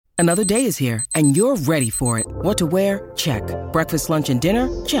Another day is here, and you're ready for it. What to wear? Check. Breakfast, lunch, and dinner?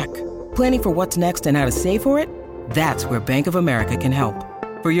 Check. Planning for what's next and how to save for it? That's where Bank of America can help.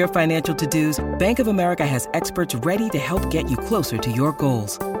 For your financial to-dos, Bank of America has experts ready to help get you closer to your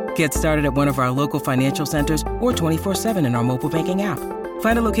goals. Get started at one of our local financial centers or 24/7 in our mobile banking app.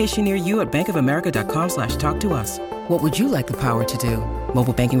 Find a location near you at bankofamerica.com/talktous. What would you like the power to do?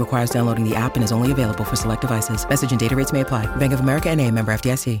 Mobile banking requires downloading the app and is only available for select devices. Message and data rates may apply. Bank of America N.A., member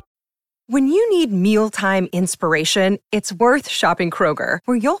FDIC. When you need mealtime inspiration, it's worth shopping Kroger,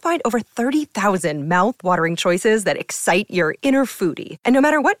 where you'll find over 30,000 mouth-watering choices that excite your inner foodie. And no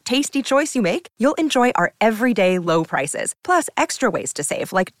matter what tasty choice you make, you'll enjoy our everyday low prices, plus extra ways to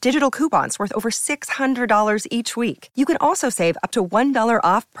save, like digital coupons worth over $600 each week. You can also save up to $1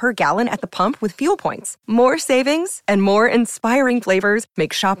 off per gallon at the pump with fuel points. More savings and more inspiring flavors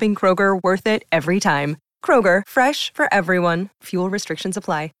make shopping Kroger worth it every time. Kroger, fresh for everyone. Fuel restrictions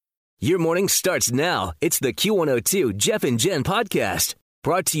apply. Your morning starts now. It's the Q102 Jeff and Jen podcast,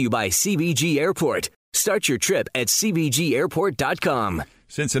 brought to you by CBG Airport. Start your trip at CBGAirport.com.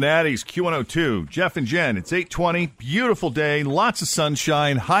 Cincinnati's Q102, Jeff and Jen. It's 8:20, beautiful day, lots of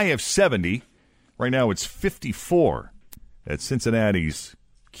sunshine, high of 70. Right now it's 54 at Cincinnati's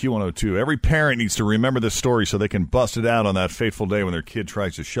Q102. Every parent needs to remember this story so they can bust it out on that fateful day when their kid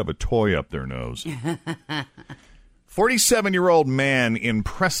tries to shove a toy up their nose. 47-year-old man in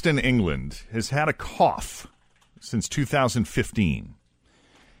Preston, England, has had a cough since 2015.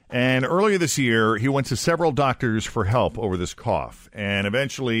 And earlier this year, he went to several doctors for help over this cough. And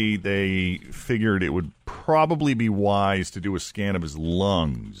eventually, they figured it would probably be wise to do a scan of his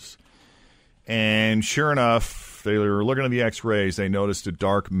lungs. And sure enough, they were looking at the x-rays. They noticed a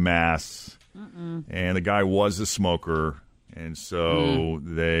dark mass. And the guy was a smoker. And so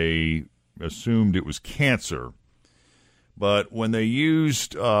they assumed it was cancer. But when they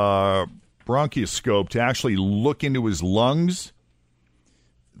used bronchoscope to actually look into his lungs,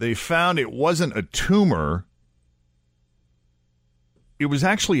 they found it wasn't a tumor. It was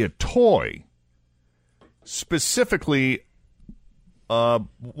actually a toy. Specifically,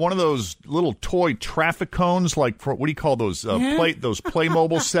 one of those little toy traffic cones, like, what do you call those? Those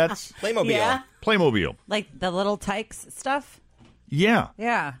Playmobil sets? Playmobil. Yeah. Playmobil. Like the little Tykes stuff? Yeah.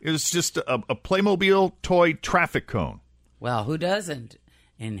 Yeah. It was just a Playmobil toy traffic cone. Well, who doesn't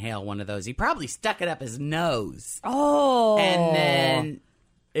inhale one of those? He probably stuck it up his nose. Oh. And then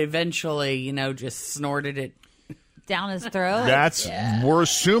eventually, just snorted it. Down his throat? We're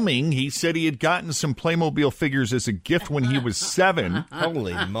assuming he said he had gotten some Playmobil figures as a gift when he was 7.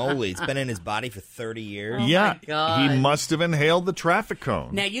 Holy moly. It's been in his body for 30 years. Yeah. My God. He must have inhaled the traffic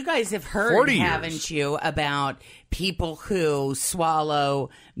cone. Now, you guys have heard, 40 haven't years. you, about people who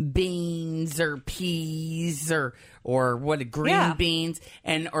swallow beans or peas or green beans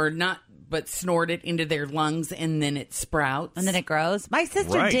or not, but snort it into their lungs and then it sprouts. And then it grows? My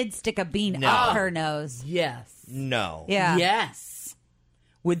sister did stick a bean up her nose. Yes. No. Yeah. Yes.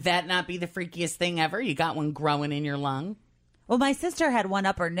 Would that not be the freakiest thing ever? You got one growing in your lung? Well, my sister had one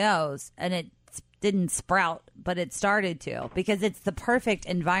up her nose, and it didn't sprout, but it started to, because it's the perfect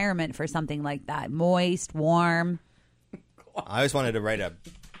environment for something like that. Moist, warm. I always wanted to write a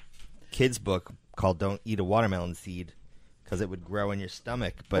kid's book called Don't Eat a Watermelon Seed, because it would grow in your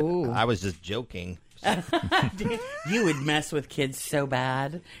stomach, but I was just joking. You would mess with kids so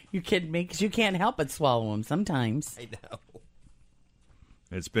bad. You kid me, because you can't help but swallow them sometimes. I know.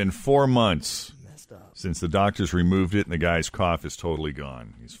 It's been 4 months since the doctors removed it, and the guy's cough is totally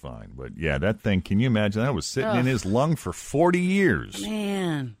gone. He's fine. But, yeah, that thing, can you imagine? That was sitting in his lung for 40 years.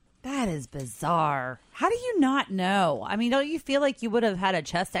 Man. That is bizarre. How do you not know? I mean, don't you feel like you would have had a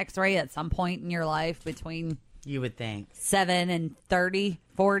chest x-ray at some point in your life between... You would think. 7 and 30,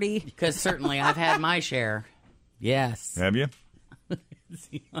 40? Because certainly I've had my share. Yes. Have you?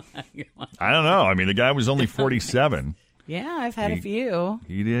 I don't know. I mean, the guy was only 47. Yeah, I've had a few.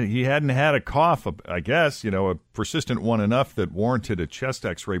 He hadn't had a cough, I guess, a persistent one enough that warranted a chest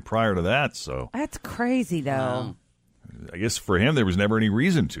x-ray prior to that. So That's crazy, though. I guess for him, there was never any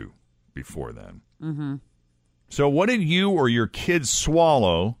reason to before then. Mm-hmm. So what did you or your kids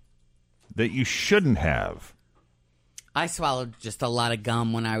swallow that you shouldn't have? I swallowed just a lot of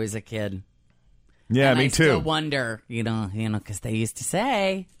gum when I was a kid. Yeah, and me I too. still wonder, because they used to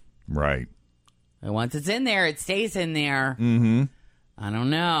say, right. Once it's in there, it stays in there. Mm-hmm. I don't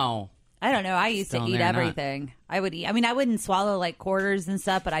know. I used to eat everything. I would eat. I mean, I wouldn't swallow like quarters and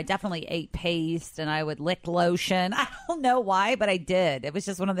stuff, but I definitely ate paste and I would lick lotion. I don't know why, but I did. It was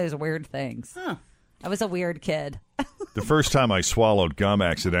just one of those weird things. Huh. I was a weird kid. The first time I swallowed gum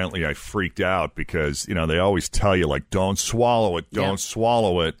accidentally, I freaked out because, they always tell you, like, don't swallow it, don't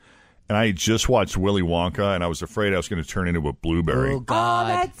swallow it. And I just watched Willy Wonka, and I was afraid I was going to turn into a blueberry. Oh, God. Oh,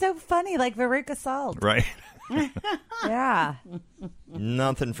 that's so funny, like Veruca Salt. Right? Yeah.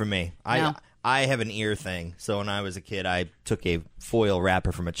 Nothing for me. No. I have an ear thing. So when I was a kid, I took a foil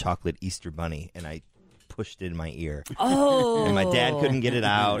wrapper from a chocolate Easter bunny, and I pushed it in my ear. Oh. And my dad couldn't get it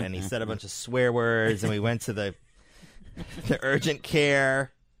out, and he said a bunch of swear words, and we went to the urgent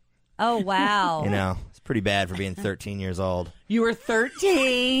care. Oh, wow. It's pretty bad for being 13 years old. You were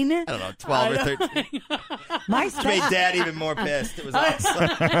 13. I don't know, 12 or 13. Which made Dad even more pissed. It was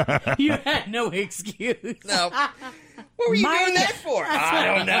awesome. You had no excuse. No. What were you doing that for? I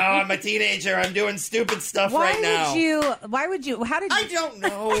don't know. I'm a teenager. I'm doing stupid stuff right now. I don't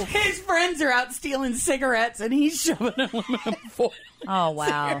know. His friends are out stealing cigarettes, and he's shoving aluminum foil. Oh,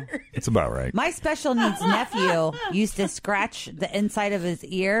 wow. That's about right. My special needs nephew used to scratch the inside of his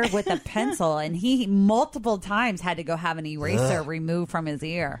ear with a pencil, and he multiple times had to go have an eraser removed from his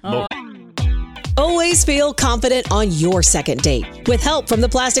ear. Always feel confident on your second date. With help from the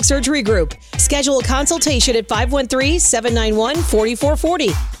Plastic Surgery Group. Schedule a consultation at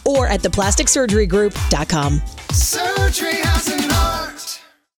 513-791-4440 or at theplasticsurgerygroup.com. Surgery has an art.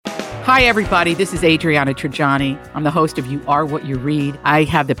 Hi, everybody. This is Adriana Trajani. I'm the host of You Are What You Read. I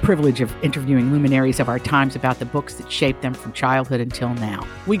have the privilege of interviewing luminaries of our times about the books that shaped them from childhood until now.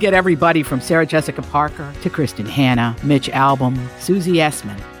 We get everybody from Sarah Jessica Parker to Kristen Hanna, Mitch Albom, Susie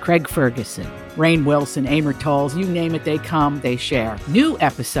Essman, Craig Ferguson, Rainn Wilson, Amor Tolls, you name it, they come, they share. New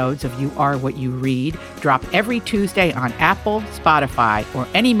episodes of You Are What You Read drop every Tuesday on Apple, Spotify, or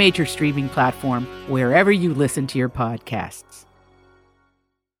any major streaming platform wherever you listen to your podcasts.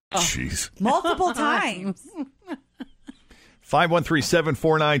 Jeez. Multiple times.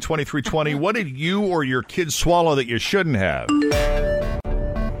 513-749-2320. What did you or your kids swallow that you shouldn't have? All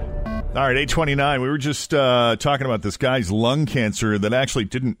right, 829. We were just talking about this guy's lung cancer that actually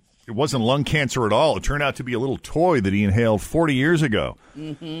it wasn't lung cancer at all. It turned out to be a little toy that he inhaled 40 years ago.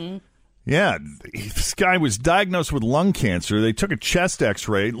 Mm-hmm. Yeah, this guy was diagnosed with lung cancer. They took a chest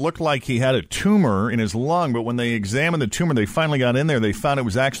x-ray. It looked like he had a tumor in his lung, but when they examined the tumor, they finally got in there. They found it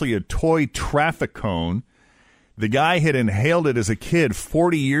was actually a toy traffic cone. The guy had inhaled it as a kid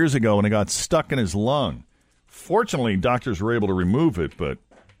 40 years ago, and it got stuck in his lung. Fortunately, doctors were able to remove it, but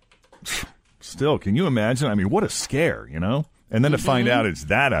still, can you imagine? I mean, what a scare, And then to find out it's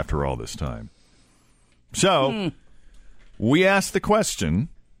that after all this time. So, we asked the question.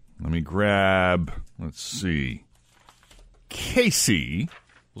 Let me grab, let's see. Casey,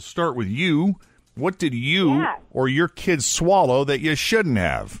 we'll start with you. What did you or your kids swallow that you shouldn't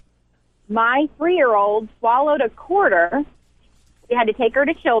have? My 3-year-old swallowed a quarter. We had to take her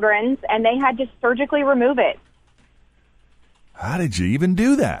to Children's, and they had to surgically remove it. How did you even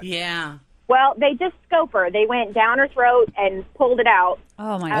do that? Yeah. Well, they just scope her. They went down her throat and pulled it out.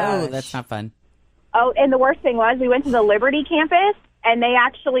 Oh, my gosh. Oh, that's not fun. Oh, and the worst thing was we went to the Liberty campus, and they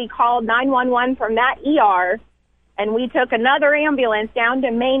actually called 911 from that ER, and we took another ambulance down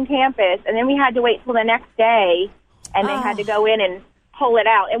to main campus, and then we had to wait till the next day, and they had to go in and pull it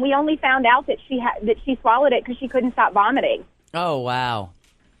out. And we only found out that she swallowed it because she couldn't stop vomiting. Oh, wow.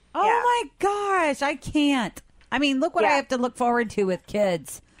 Oh, my gosh. I can't. I mean, look what I have to look forward to with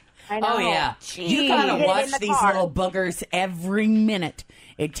kids. I know. Oh, yeah. Jeez. You got to watch these car. little buggers every minute.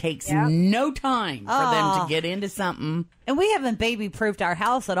 It takes no time for them to get into something. And we haven't baby-proofed our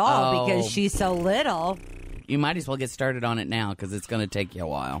house at all because she's so little. You might as well get started on it now because it's going to take you a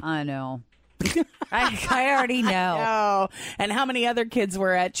while. I know. I already know. Oh, and how many other kids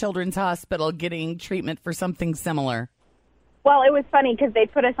were at Children's Hospital getting treatment for something similar? Well, it was funny because they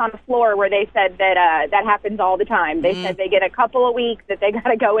put us on a floor where they said that that happens all the time. They said they get a couple of weeks that they got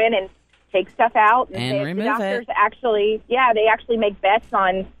to go in and take stuff out. And remove the doctors it. Actually, they actually make bets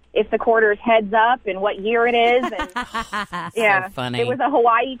on if the quarter's heads up and what year it is. And, So funny. It was a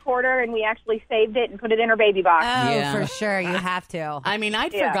Hawaii quarter, and we actually saved it and put it in her baby box. Oh, for sure. You have to. I mean,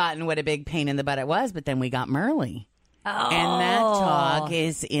 I'd forgotten what a big pain in the butt it was, but then we got Merle. Oh. And that dog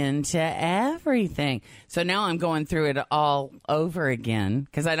is into everything. So now I'm going through it all over again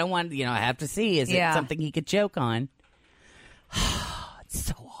because I don't want, I have to see, is it something he could choke on? It's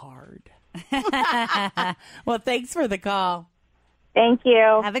so hard. Well, thanks for the call. Thank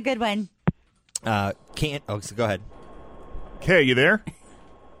you. Have a good one. So go ahead. Kay, you there?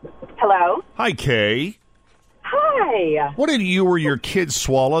 Hello. Hi, Kay. Hi. What did you or your kids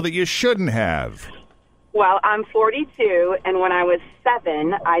swallow that you shouldn't have? Well, I'm 42, and when I was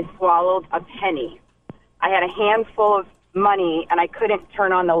 7, I swallowed a penny. I had a handful of money, and I couldn't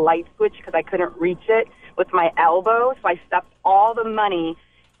turn on the light switch because I couldn't reach it. with my elbow, so I stuffed all the money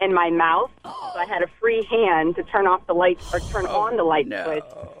in my mouth. So I had a free hand to turn off the light or turn on the light switch,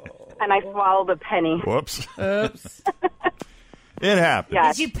 and I swallowed a penny. Whoops. Oops. It happened.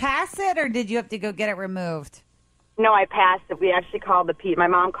 Yes. Did you pass it, or did you have to go get it removed? No, I passed it. We actually called my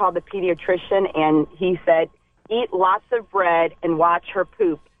mom called the pediatrician, and he said, eat lots of bread and watch her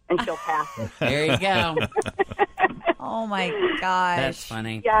poop, and she'll pass it. There you go. Oh, my gosh. That's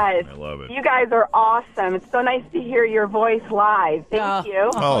funny. Yes. I love it. You guys are awesome. It's so nice to hear your voice live. Thank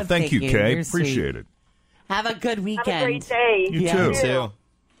you. Oh, thank you, Kay. You're Appreciate sweet. it. Have a good weekend. Have a great day. You too.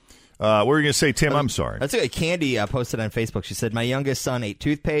 What were you going to say, Tim? I'm sorry. That's okay. Candy posted on Facebook. She said, my youngest son ate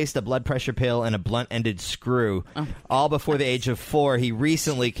toothpaste, a blood pressure pill, and a blunt-ended screw. All before the age of 4. He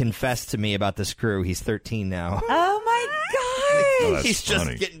recently confessed to me about the screw. He's 13 now. Oh, my gosh. Oh, that's He's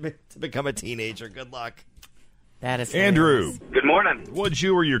funny. just getting to become a teenager. Good luck. That is Andrew, hilarious. Good morning. what'd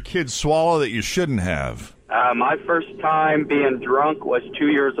you or your kids swallow that you shouldn't have? My first time being drunk was 2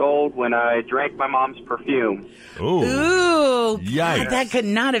 years old when I drank my mom's perfume. Ooh. Ooh, Yikes. God, that could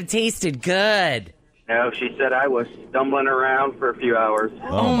not have tasted good. No, she said I was stumbling around for a few hours.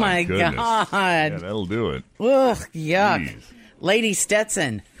 Oh, my goodness. God. Yeah, that'll do it. Ugh, yuck. Jeez. Lady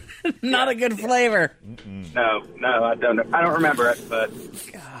Stetson. Not a good flavor. No, I don't know. I don't remember it, but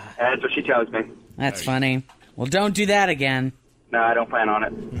that's what she tells me. That's funny. Well, don't do that again. No, I don't plan on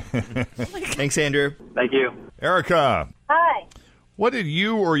it. Thanks, Andrew. Thank you. Erica, Hi. what did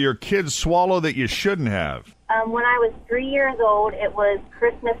you or your kids swallow that you shouldn't have? When I was 3 years old, it was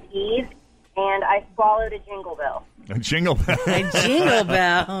Christmas Eve, and I swallowed a Jingle Bell. A jingle bell. A jingle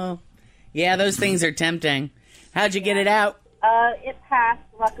bell. Yeah, those things are tempting. How'd you get it out? It passed,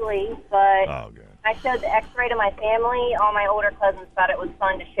 luckily, but Oh, good. I showed the X-ray to my family. All my older cousins thought it was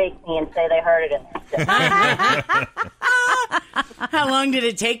fun to shake me and say they heard it in there. How long did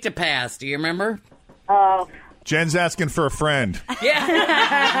it take to pass? Do you remember? Jen's asking for a friend.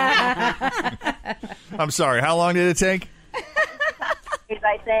 Yeah. I'm sorry. How long did it take?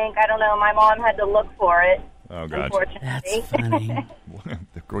 I think, I don't know, my mom had to look for it, Oh, God. unfortunately. That's funny.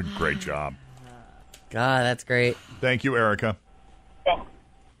 Great job. God, that's great. Thank you, Erica. Thanks.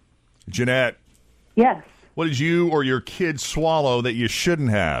 Jeanette, Yes. what did you or your kids swallow that you shouldn't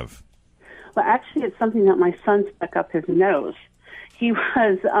have? Well, actually, it's something that my son stuck up his nose. He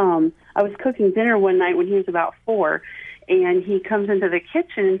was, I was cooking dinner one night when he was about 4, and he comes into the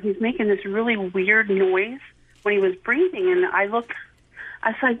kitchen, and he's making this really weird noise when he was breathing. And I was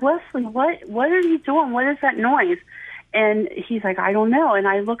like, Wesley, what are you doing? What is that noise? And he's like, I don't know. And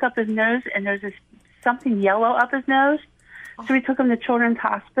I look up his nose, and there's something yellow up his nose. So we took him to Children's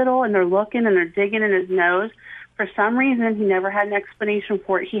Hospital, and they're looking and they're digging in his nose. For some reason, he never had an explanation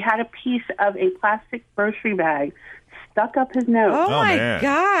for it. He had a piece of a plastic grocery bag stuck up his nose. Oh, my man.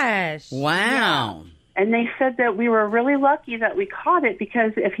 gosh. Wow. And they said that we were really lucky that we caught it,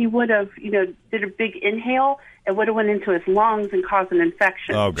 because if he would have, did a big inhale, it would have went into his lungs and caused an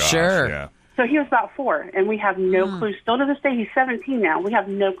infection. Oh, gosh. Sure. Yeah. So he was about 4, and we have no clue. Still to this day, he's 17 now. We have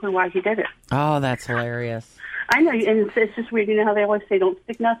no clue why he did it. Oh, that's hilarious. I know, and it's just weird. You know how they always say, don't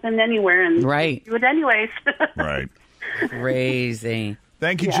stick nothing anywhere, and Right. do it anyways. Right. Crazy.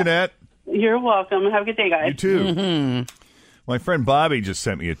 Thank you, Jeanette. You're welcome. Have a good day, guys. You too. My friend Bobby just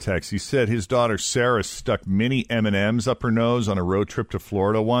sent me a text. He said his daughter Sarah stuck mini M&Ms up her nose on a road trip to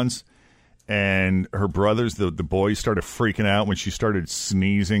Florida once, and her brothers, the boys, started freaking out when she started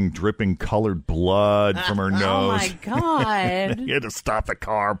sneezing, dripping colored blood from her nose. Oh, my God. He had to stop the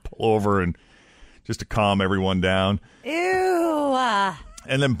car, pull over, and just to calm everyone down. Ew.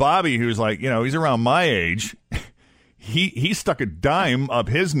 And then Bobby, who's like, he's around my age, he stuck a dime up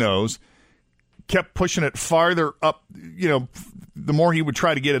his nose, kept pushing it farther up. The more he would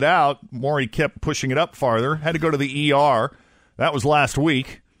try to get it out, the more he kept pushing it up farther. Had to go to the ER. That was last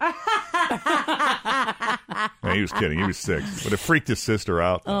week. Yeah, he was kidding. He was 6. But it freaked his sister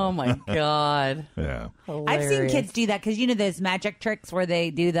out. Oh, my God. Yeah. I've seen kids do that because, those magic tricks where they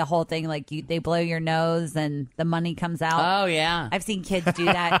do the whole thing, like they blow your nose and the money comes out. Oh, yeah. I've seen kids do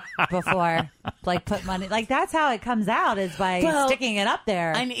that before, like put money. Like that's how it comes out, is by sticking it up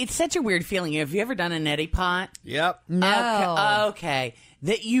there. It's such a weird feeling. Have you ever done a neti pot? Yep. No. Okay.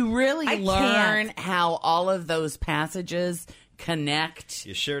 That you really I learn can't. how all of those passages connect.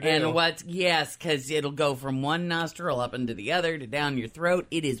 You sure do. And yes, because it'll go from one nostril up into the other to down your throat.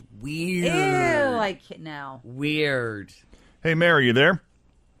 It is weird. Ew, I can't now. Weird. Hey, Mary, you there?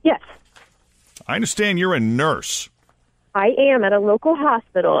 Yes, I understand you're a nurse. I am at a local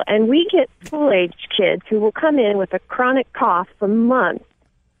hospital, and we get school-aged kids who will come in with a chronic cough for months.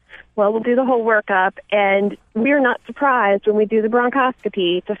 Well, we'll do the whole workup, and we're not surprised when we do the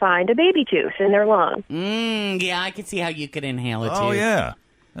bronchoscopy to find a baby tooth in their lung. Yeah, I can see how you could inhale a tooth. Oh, yeah.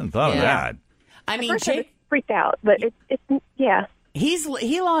 I hadn't thought of that. I mean, First I was Jake, freaked out, but it's yeah.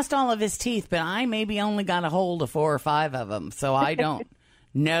 he lost all of his teeth, but I maybe only got a hold of 4 or 5 of them, so I don't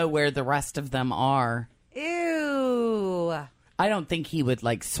know where the rest of them are. Ew. I don't think he would,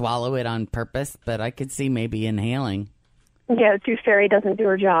 swallow it on purpose, but I could see maybe inhaling. Yeah, the tooth fairy doesn't do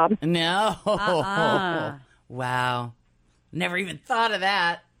her job. No. Wow. Never even thought of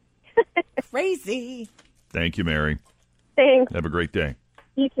that. Crazy. Thank you, Mary. Thanks. Have a great day.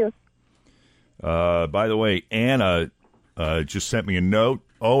 You too. By the way, Anna just sent me a note.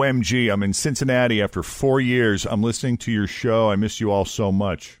 OMG, I'm in Cincinnati after 4 years. I'm listening to your show. I miss you all so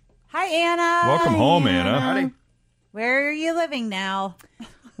much. Hi, Anna. Welcome home, Anna. Howdy. Where are you living now?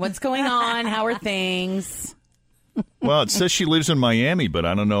 What's going on? How are things? Well, it says she lives in Miami, but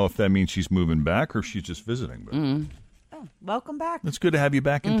I don't know if that means she's moving back or if she's just visiting. But Oh, welcome back. it's good to have you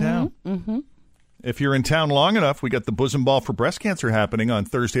back in town. Mm-hmm. If you're in town long enough, we got the Bosom Ball for Breast Cancer happening on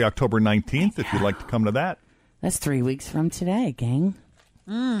Thursday, October 19th, if you'd like to come to that. That's 3 weeks from today, gang.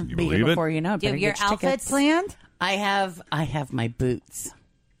 You Be believe here it? before you know it. Do you have Better your get outfit tickets. planned? I have my boots.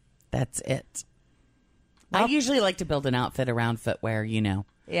 That's it. I usually like to build an outfit around footwear,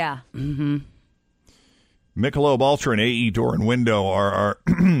 Yeah. Michelob Ultra and AE Door and Window are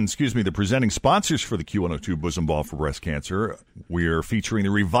the presenting sponsors for the Q102 Bosom Ball for Breast Cancer. We're featuring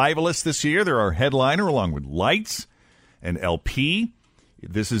the Revivalists this year. They're our headliner along with Lights and LP.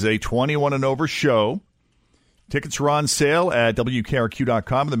 This is a 21 and over show. Tickets are on sale at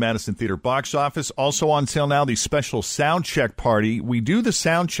WKRQ.com and the Madison Theater box office. Also on sale now, the special sound check party. We do the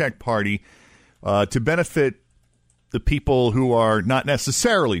sound check party to benefit the people who are not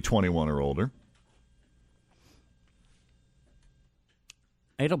necessarily 21 or older.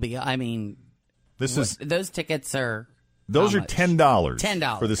 It'll be, those tickets are... Those how are much? $10.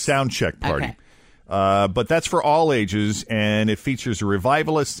 $10. For the sound check party. Okay. But that's for all ages, and it features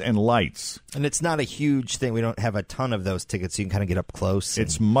Revivalists and Lights. And it's not a huge thing. We don't have a ton of those tickets, so you can kind of get up close.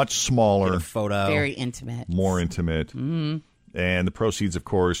 It's much smaller. Get a photo. Very intimate. More intimate. Mm-hmm. And the proceeds, of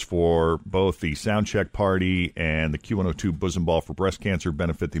course, for both the Soundcheck Party and the Q102 Bosom Ball for Breast Cancer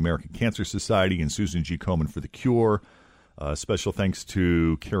benefit the American Cancer Society and Susan G. Komen for the Cure. Special thanks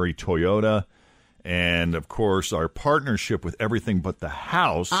to Kerry Toyota. And, of course, our partnership with Everything But the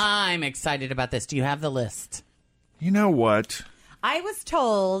House. I'm excited about this. Do you have the list? You know what? I was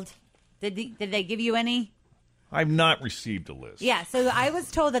told, did they give you any? I've not received a list. Yeah, so I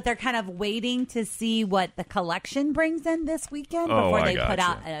was told that they're kind of waiting to see what the collection brings in this weekend before they put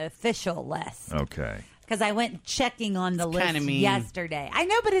out an official list. Okay. Because I went checking on the list mean. yesterday. I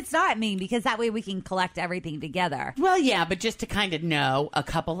know, but it's not mean because that way we can collect everything together. Well, yeah, but just to kind of know a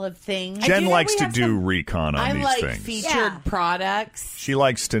couple of things. Jen likes to do recon on I these like things. featured products. She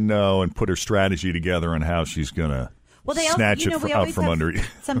likes to know and put her strategy together on how she's going to snatch it out from under you.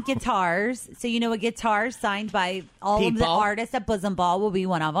 Some guitars. So, a guitar signed by all of the artists at Bosom Ball will be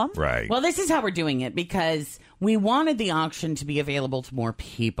one of them. Right. Well, this is how we're doing it because we wanted the auction to be available to more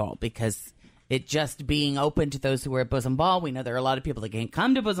people because it just being open to those who are at Bosom Ball. We know there are a lot of people that can't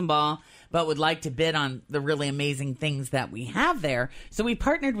come to Bosom Ball but would like to bid on the really amazing things that we have there. So we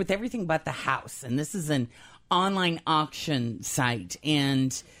partnered with Everything But the House, and this is an online auction site,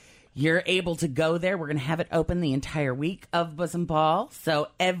 and you're able to go there. We're going to have it open the entire week of Bosom Ball, so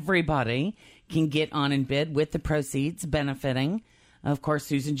everybody can get on and bid with the proceeds benefiting, of course,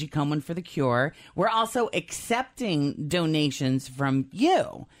 Susan G. Komen for the Cure. We're also accepting donations from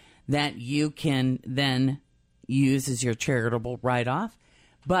you that you can then use as your charitable write-off.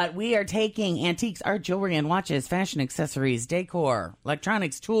 But we are taking antiques, art, jewelry, and watches, fashion accessories, decor,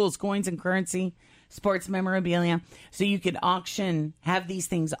 electronics, tools, coins and currency, sports memorabilia. So you could have these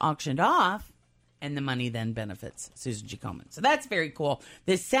things auctioned off, and the money then benefits Susan G. Komen. So that's very cool.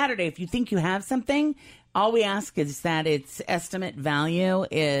 This Saturday, if you think you have something, all we ask is that its estimate value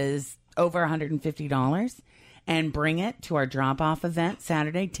is over $150. And bring it to our drop-off event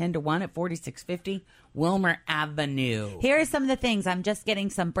Saturday, 10 to 1 at 4650 Wilmer Avenue. Here are some of the things. I'm just getting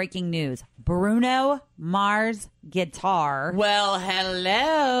some breaking news. Bruno Mars guitar. Well,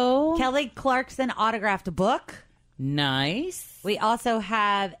 hello. Kelly Clarkson autographed book. Nice. We also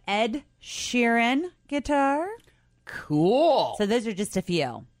have Ed Sheeran guitar. Cool. So those are just a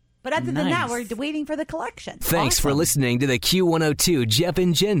few. But other than that, we're waiting for the collection. Thanks for listening to the Q102 Jeff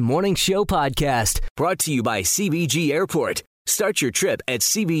and Jen Morning Show podcast, brought to you by CBG Airport. Start your trip at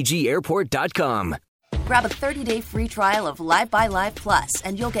CBGAirport.com. Grab a 30-day free trial of Live by Live Plus,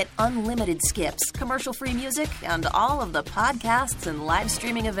 and you'll get unlimited skips, commercial-free music, and all of the podcasts and live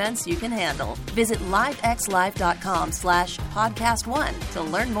streaming events you can handle. Visit livexlive.com/podcast1 to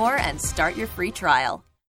learn more and start your free trial.